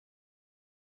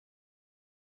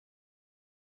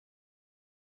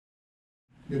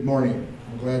Good morning.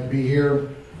 I'm glad to be here.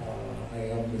 I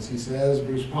am, as he says,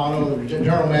 Bruce Pontow, the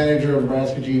General Manager of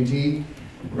Nebraska G&T.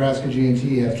 Nebraska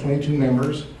G&T has 22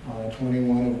 members,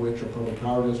 21 of which are public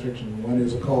power districts, and one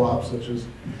is a co-op, such as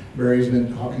Barry's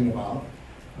been talking about.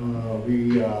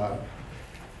 We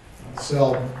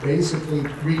sell basically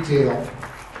retail.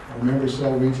 Our members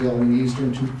sell retail in the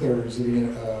eastern two-thirds of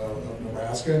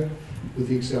Nebraska, with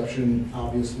the exception,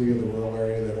 obviously, of the rural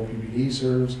area that OPBD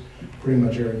serves. Pretty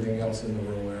much everything else in the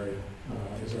rural area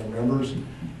is our members.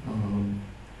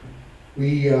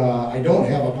 I don't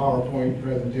have a PowerPoint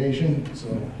presentation,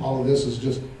 so all of this is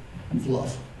just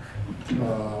fluff.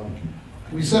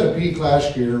 We set a peak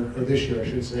last year, or this year I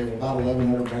should say, of about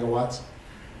 1,100 megawatts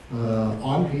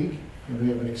on peak, and we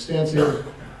have an extensive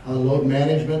load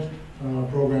management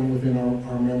program within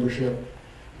our membership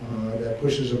that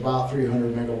pushes about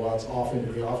 300 megawatts off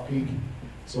into the off-peak.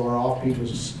 So our off-peak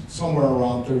was somewhere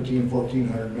around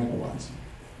 1,400 megawatts.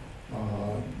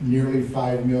 Nearly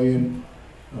 5 million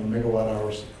megawatt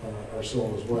hours are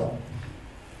sold as well.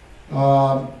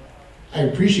 I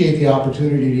appreciate the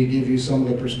opportunity to give you some of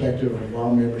the perspective of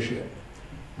our membership.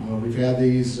 We've had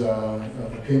these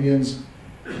opinions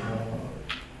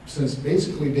since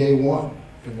basically day one,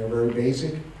 and they're very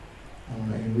basic,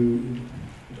 and we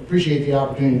appreciate the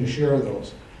opportunity to share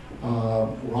those.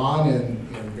 Ron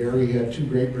and Barry had two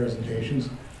great presentations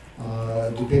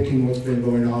depicting what's been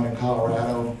going on in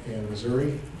Colorado and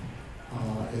Missouri.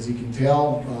 As you can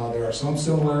tell, there are some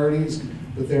similarities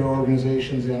with their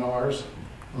organizations and ours,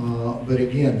 but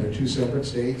again, they're two separate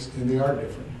states and they are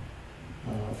different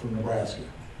from Nebraska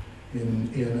in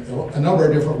a number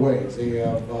of different ways. They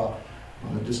have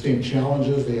distinct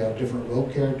challenges, they have different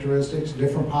load characteristics,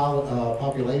 different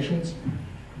populations,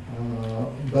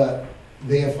 but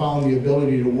they have found the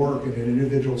ability to work in an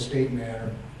individual state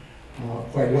manner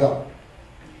quite well.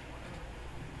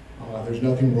 There's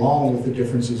nothing wrong with the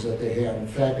differences that they have. In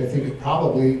fact, I think it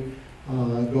probably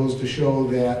goes to show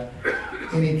that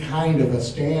any kind of a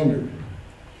standard,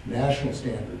 national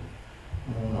standard,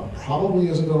 probably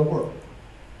isn't going to work,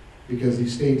 because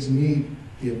these states need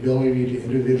the ability to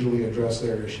individually address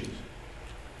their issues.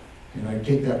 And I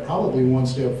take that probably one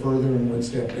step further and one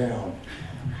step down.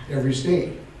 Every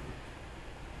state,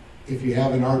 if you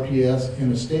have an RPS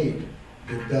in a state,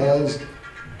 it does,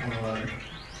 I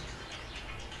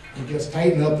guess,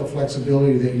 tighten up the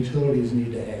flexibility that utilities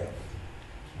need to have.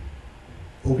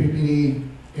 OPPD,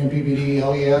 MPPD,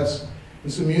 LES,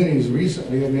 and some munis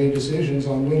recently have made decisions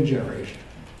on wind generation.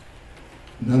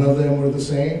 None of them were the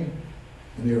same,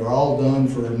 and they were all done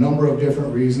for a number of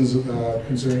different reasons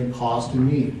concerning cost and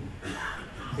need.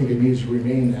 I think it needs to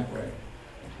remain that way.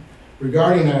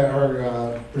 Regarding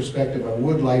our perspective, I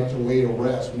would like to lay to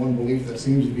rest one belief that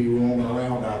seems to be roaming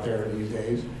around out there these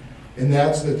days, and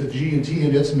that's that the G&T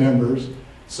and its members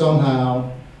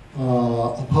somehow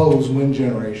oppose wind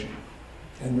generation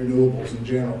and renewables in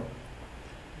general.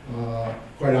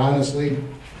 Quite honestly,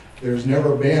 there's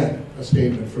never been a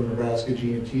statement from Nebraska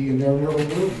G&T, and there never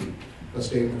will be a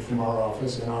statement from our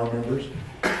office and our members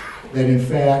that in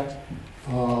fact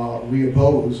we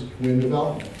oppose wind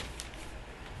development.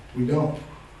 We don't.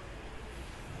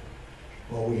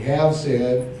 What we have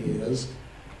said is,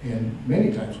 and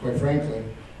many times, quite frankly,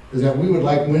 is that we would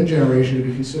like wind generation to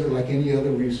be considered like any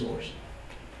other resource.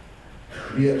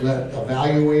 Be it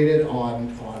evaluated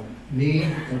on need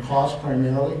and cost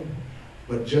primarily,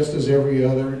 but just as every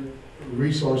other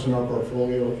resource in our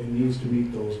portfolio, it needs to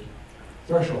meet those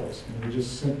thresholds. And we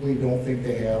just simply don't think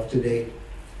they have to date.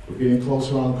 We're getting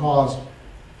closer on cost,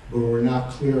 but we're not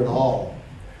clear at all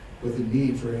with the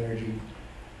need for energy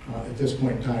at this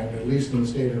point in time, at least in the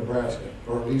state of Nebraska,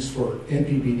 or at least for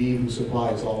NPPD, who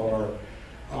supplies all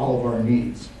of our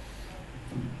needs.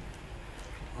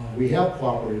 We have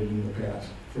cooperated in the past.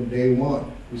 From day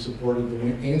one, we supported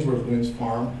the Ainsworth Winds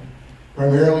Farm,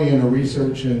 primarily in a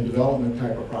research and development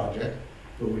type of project,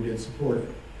 but we did support it.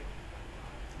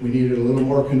 We needed a little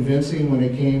more convincing when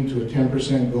it came to a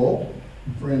 10% goal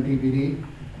for NPPD,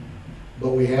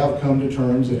 but we have come to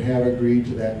terms and have agreed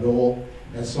to that goal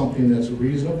as something that's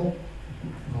reasonable.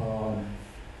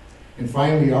 And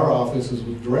finally, our office is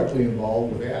directly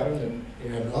involved with Adam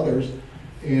and others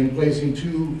in placing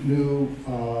two new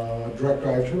direct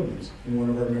drive turbines in one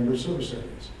of our member service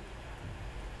areas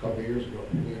a couple of years ago.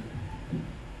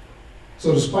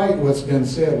 So despite what's been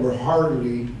said, we're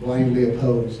hardly blindly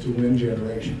opposed to wind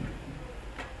generation.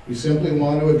 We simply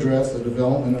want to address the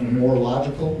development in a more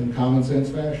logical and common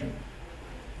sense fashion,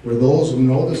 where those who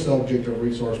know the subject of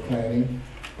resource planning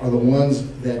are the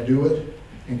ones that do it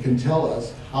and can tell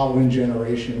us how wind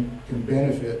generation can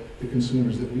benefit the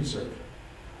consumers that we serve.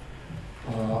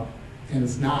 And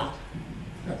it's not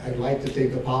I'd like to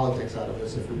take the politics out of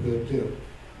this if we could too.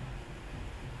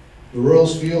 The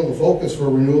rurals feel the focus for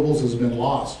renewables has been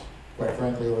lost, quite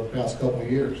frankly, over the past couple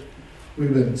of years.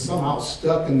 We've been somehow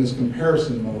stuck in this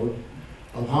comparison mode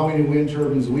of how many wind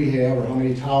turbines we have or how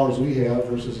many towers we have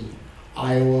versus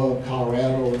Iowa,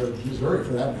 Colorado, or Missouri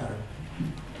for that matter.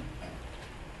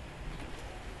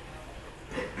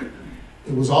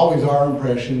 It was always our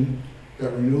impression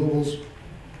that renewables,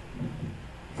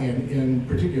 and in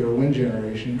particular wind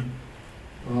generation,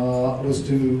 was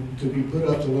to be put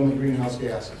up to limit greenhouse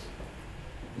gases.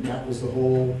 And that was the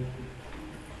whole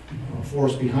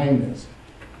force behind this.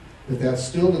 If that's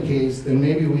still the case, then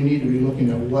maybe we need to be looking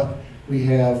at what we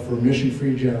have for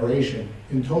emission-free generation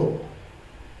in total.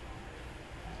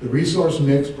 The resource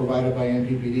mix provided by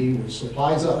NPPD, which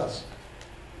supplies us,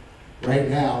 right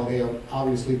now, they have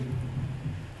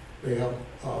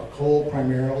coal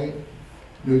primarily,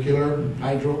 nuclear,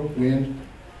 hydro, wind.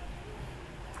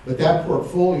 But that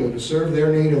portfolio to serve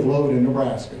their native load in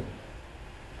Nebraska,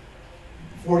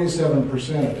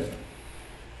 47% of it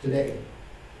today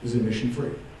is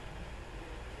emission-free.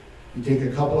 You take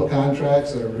a couple of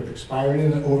contracts that are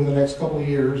expiring over the next couple of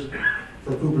years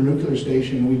for Cooper Nuclear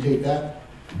Station, and we take that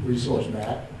resource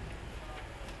back,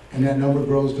 and that number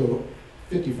grows to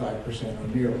 55%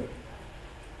 or nearly.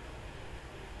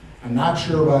 I'm not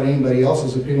sure about anybody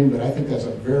else's opinion, but I think that's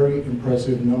a very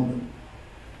impressive number.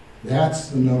 That's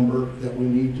the number that we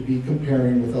need to be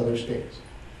comparing with other states,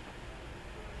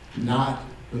 not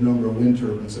the number of wind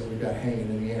turbines that we've got hanging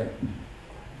in the air.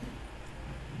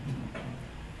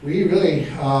 We really,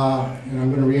 and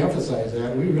I'm going to reemphasize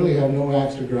that, we really have no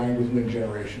axe to grind with wind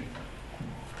generation.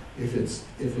 If it's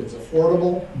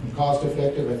affordable and cost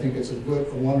effective, I think it's a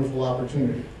wonderful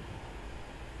opportunity.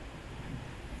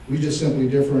 We just simply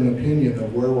differ in opinion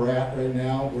of where we're at right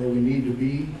now, where we need to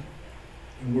be,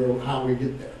 and how we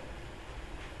get there.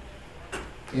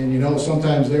 And you know,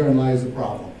 sometimes therein lies the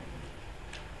problem.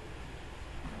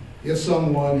 If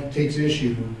someone takes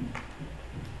issue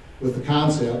with the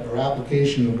concept or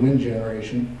application of wind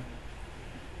generation,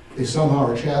 they somehow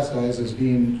are chastised as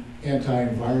being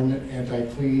anti-environment,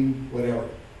 anti-clean, whatever.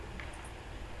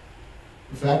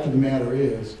 The fact of the matter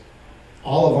is,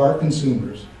 all of our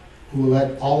consumers who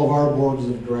elect all of our boards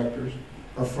of directors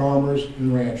are farmers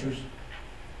and ranchers.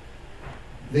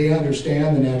 They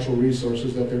understand the natural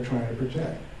resources that they're trying to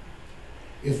protect.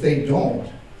 If they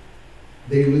don't,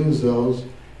 they lose those,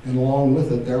 and along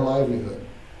with it, their livelihood.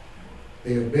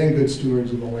 They have been good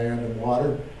stewards of the land and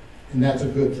water, and that's a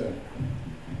good thing.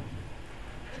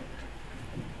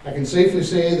 I can safely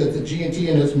say that the G&T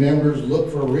and its members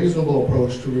look for a reasonable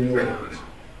approach to renewables,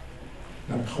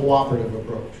 a cooperative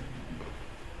approach,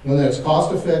 one that's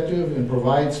cost-effective and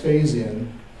provides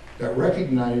phase-in that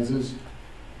recognizes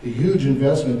the huge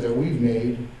investment that we've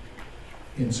made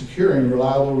in securing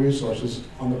reliable resources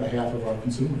on the behalf of our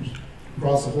consumers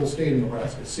across the whole state of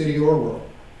Nebraska, city or rural.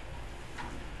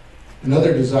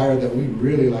 Another desire that we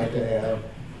really like to have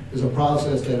is a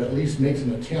process that at least makes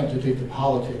an attempt to take the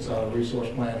politics out of resource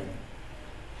planning.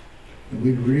 And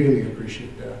we'd really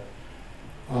appreciate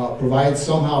that. Provide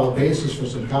somehow a basis for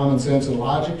some common sense and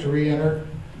logic to re-enter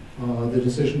the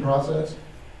decision process.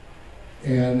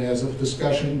 And as a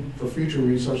discussion for future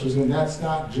resources, and that's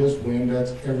not just wind,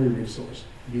 that's every resource,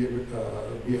 be it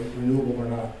renewable or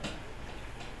not.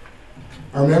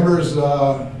 Our members,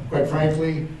 quite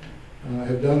frankly,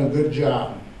 have done a good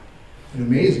job, an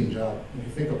amazing job when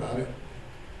you think about it.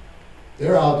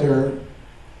 They're out there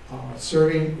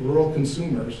serving rural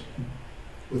consumers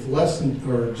with less than,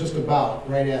 or just about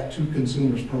right at 2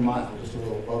 consumers per mile, just a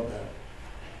little above that.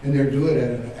 And they're doing it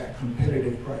at a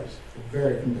competitive price, a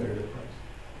very competitive price.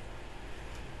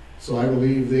 So I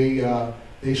believe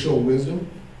they show wisdom,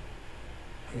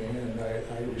 and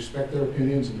I respect their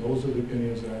opinions, and those are the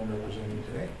opinions that I'm representing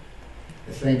today.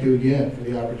 I thank you again for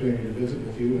the opportunity to visit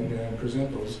with you and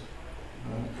present those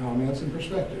comments and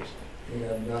perspectives.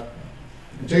 And I'll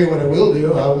tell you what I will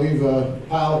do. I'll leave a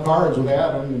pile of cards with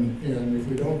Adam, and if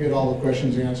we don't get all the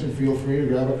questions answered, feel free to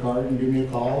grab a card and give me a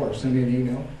call or send me an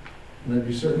email, and I'd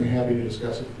be certainly happy to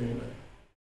discuss it with anybody.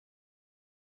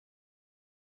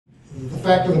 The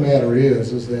fact of the matter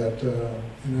is that,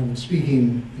 and I'm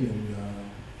speaking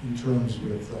in terms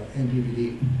with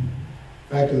NPPD,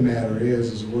 the fact of the matter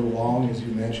is we're long, as you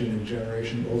mentioned, in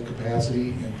generation, both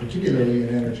capacity and particularly in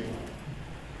energy.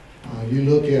 You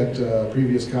look at a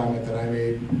previous comment that I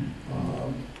made,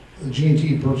 the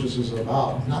G&T purchases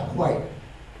about, not quite,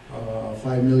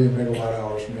 5 million megawatt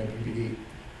hours from NPPD.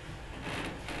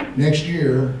 Next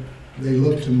year, they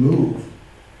look to move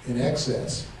in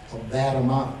excess of that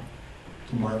amount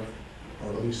to market,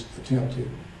 or at least attempt to.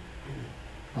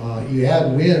 You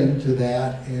add wind to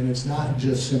that, and it's not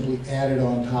just simply added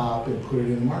on top and put it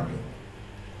in the market.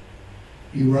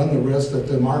 You run the risk that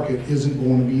the market isn't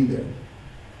going to be there.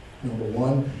 Number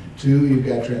one. Two, you've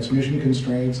got transmission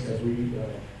constraints, as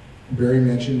Barry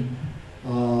mentioned,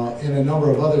 and a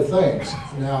number of other things.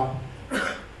 Now,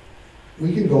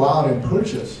 we can go out and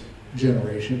purchase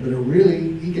generation, but it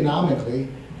really, economically,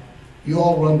 you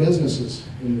all run businesses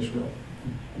in this room.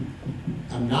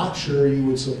 I'm not sure you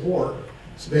would support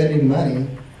spending money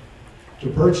to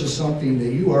purchase something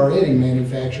that you already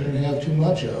manufacture and have too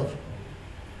much of,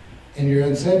 and you're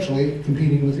essentially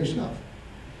competing with yourself.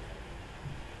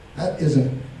 That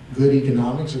isn't good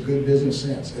economics or good business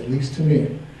sense, at least to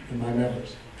me and my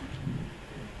members.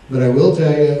 But I will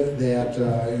tell you that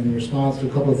in response to a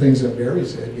couple of things that Barry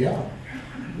said, yeah,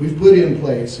 we've put in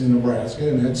place in Nebraska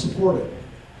and had supported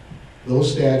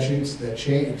those statutes that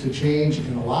change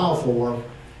and allow for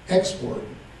export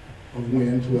of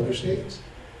wind to other states.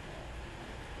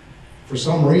 For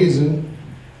some reason,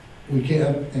 we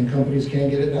can't, and companies can't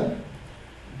get it done.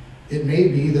 It may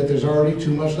be that there's already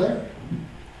too much there.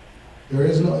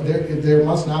 There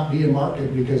must not be a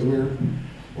market because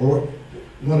or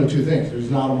one of two things.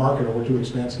 There's not a market or we're too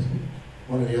expensive.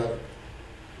 One or the other.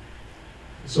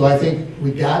 So I think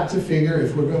we got to figure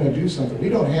if we're going to do something. We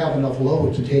don't have enough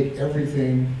load to take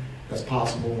everything that's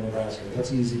possible in Nebraska.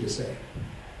 That's easy to say.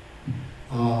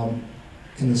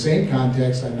 In the same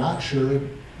context, I'm not sure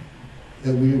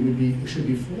that we should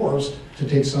be forced to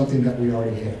take something that we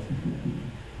already have.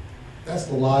 That's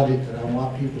the logic that I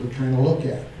want people to kind of look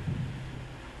at.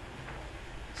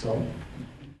 So.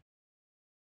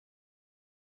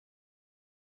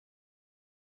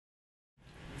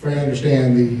 If I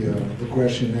understand the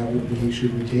question, that would be,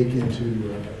 should we take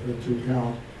into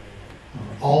account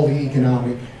all the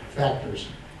economic factors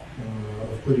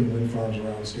of putting wind farms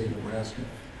around the state of Nebraska?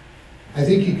 I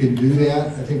think you can do that.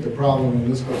 I think the problem,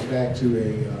 and this goes back to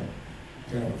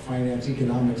a kind of a finance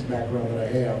economics background that I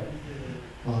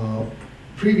have.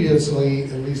 Previously,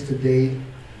 at least to date,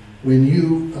 when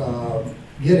you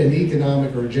get an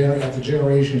economic or at the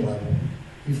generation level,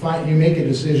 you make a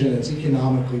decision that's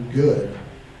economically good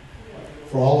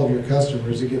for all of your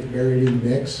customers. It gets buried in the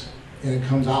mix, and it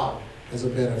comes out as a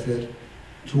benefit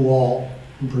to all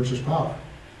who purchase power.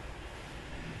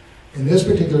 In this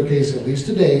particular case, at least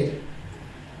to date,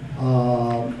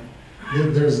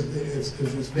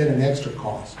 it's been an extra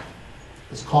cost.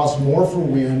 It's cost more for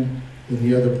wind than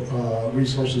the other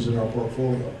resources in our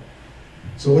portfolio.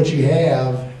 So what you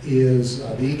have is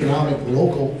the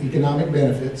local economic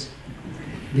benefits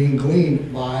being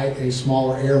gleaned by a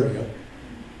smaller area,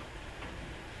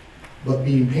 but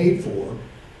being paid for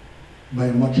by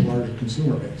a much larger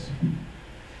consumer base.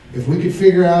 If we could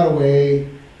figure out a way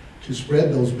to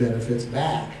spread those benefits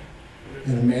back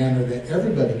in a manner that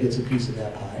everybody gets a piece of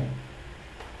that pie,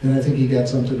 then I think you got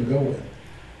something to go with.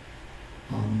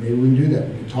 Maybe we can do that.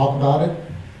 We can talk about it,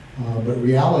 but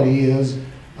reality is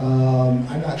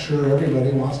I'm not sure everybody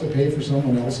wants to pay for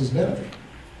someone else's benefit.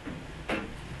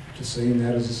 Just saying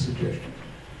that as a suggestion.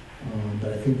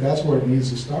 But I think that's where it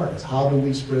needs to start, is how do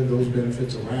we spread those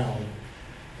benefits around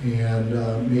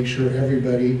and make sure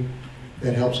everybody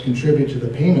that helps contribute to the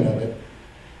payment of it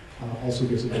also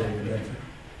gets a bit of a benefit.